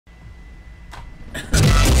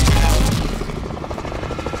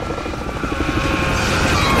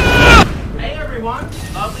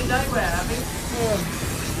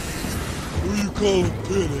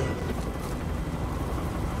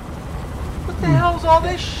What the hell's all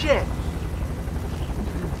this shit?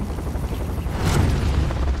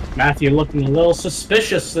 Matthew looking a little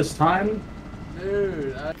suspicious this time.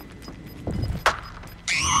 Dude,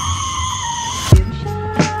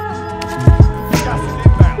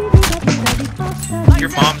 Your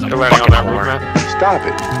mom's fucking movement. Stop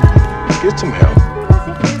it. Get some help.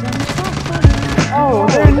 Oh,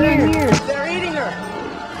 they're here. they're eating her!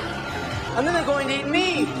 And then they're going to eat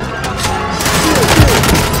me!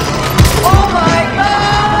 Oh my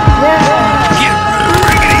god! Get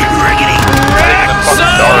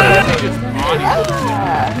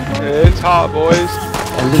It's hot, boys.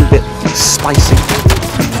 A little bit spicy.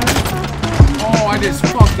 Oh, I just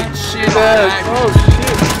fucking shit on Yes. that. Oh, shit.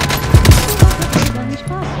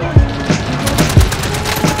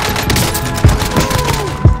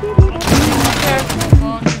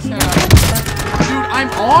 Dude, I'm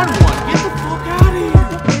on one. Get the fuck out of here.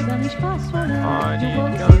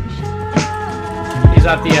 He's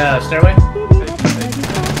at the stairway.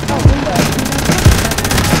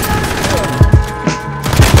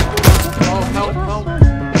 Oh, help, help.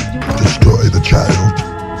 Destroy the child.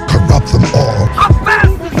 Corrupt them all.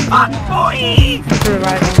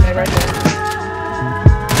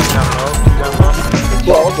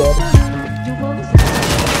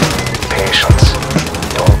 Patience.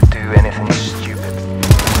 Don't do anything stupid.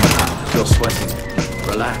 Feel sweaty.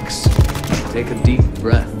 Relax. Take a deep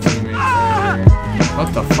breath.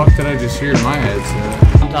 What the fuck did I just hear in my head?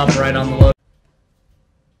 On top right on the load.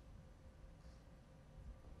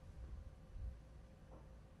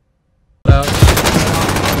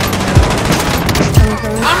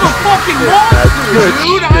 I'm a fucking monster,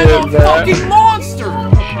 dude! I'm a fucking monster!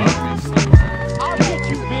 I'll get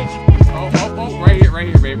you, bitch! Oh, right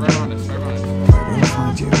here, babe. Right on us, right on us. I will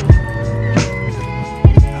find you.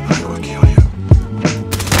 And I will kill you.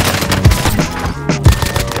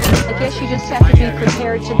 I guess you just have to be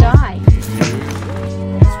prepared to die. It's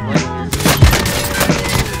right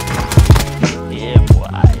here. Yeah, boy.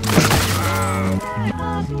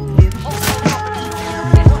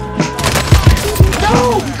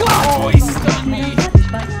 No! God! Oh, he stunned me!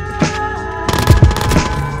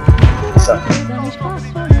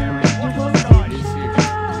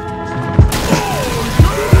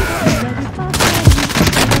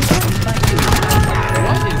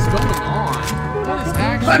 What is going on? What is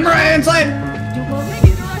actually... I'm right inside!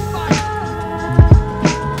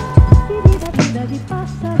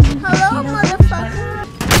 Hello, motherfucker.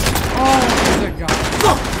 Oh, that guy.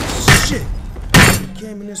 Fuck! Shit!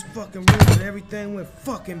 Came in this fucking room and everything went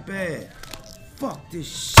fucking bad. Fuck this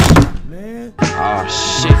shit, man. Oh,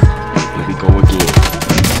 shit. Here we go again.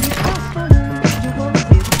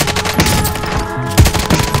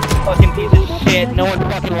 Fucking piece of shit. No one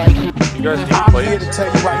fucking likes you. You guys need I'm plates? here to tell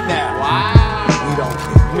you right now. Wow. We don't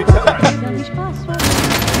care. Let me tell you.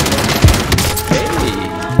 Hey,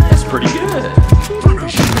 that's pretty good.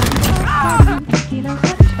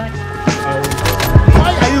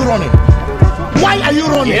 Why are you running? Why are you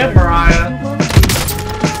running? Yeah, Mariah.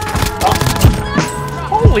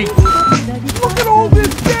 Holy! Look at all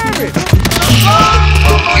this damage!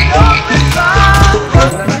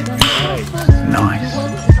 Nice.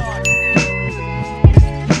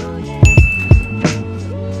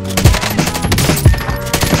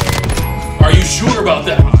 Are you sure about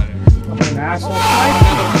that? An asshole.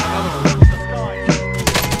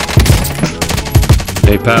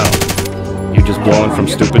 Hey pal, you just blowing from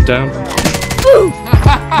Stupid Town?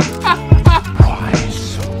 Why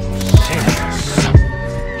so serious?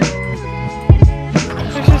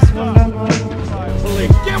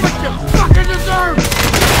 Get what you fucking deserve!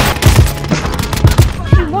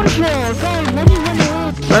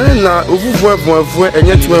 Na ovuvu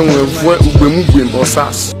enye tuenwe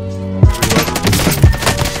osas.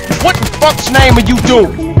 What the fuck's name are you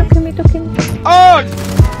doing? Oh!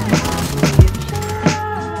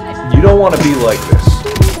 You don't want to be like this.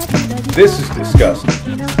 This is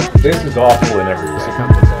disgusting. This is awful in every way.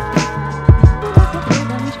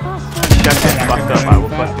 Shut that fuck up, I will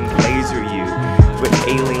fucking laser you with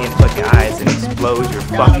alien fucking eyes and explode your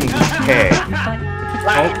fucking head.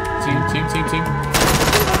 Oh, team.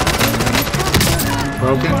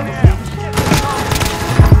 Broken.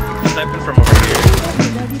 Sniping from over here.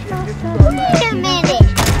 Wait a minute.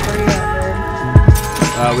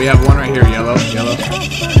 We have one right here, yellow.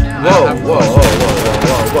 Whoa,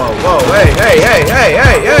 hey.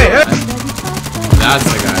 That's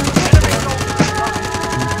the guy.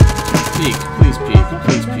 Peek, please peek.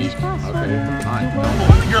 Okay, fine.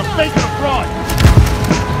 You're a fake and a fraud!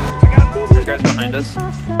 There's guys behind us.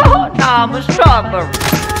 Oh, I'm a strawberry.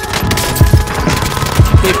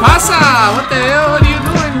 ¿Qué pasa? What the hell are you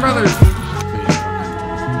doing, brother?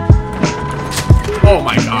 Oh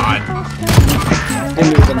my god. Hit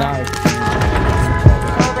me with a knife.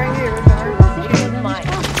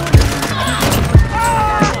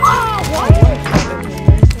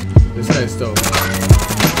 This guy's dope.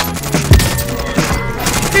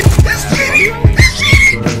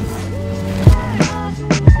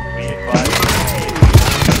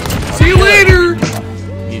 See you later!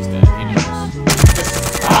 He's dead. He knows.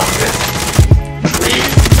 Stop this.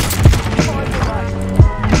 Please.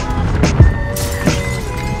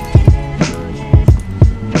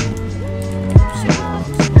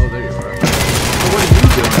 Oh, there you are. Oh, what are you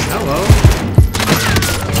doing? Hello.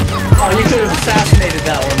 Oh, you could have assassinated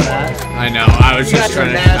that one, Matt. I know. I was just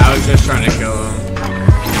trying to kill him.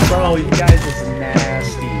 Bro, you guys is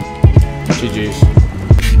nasty. GG's.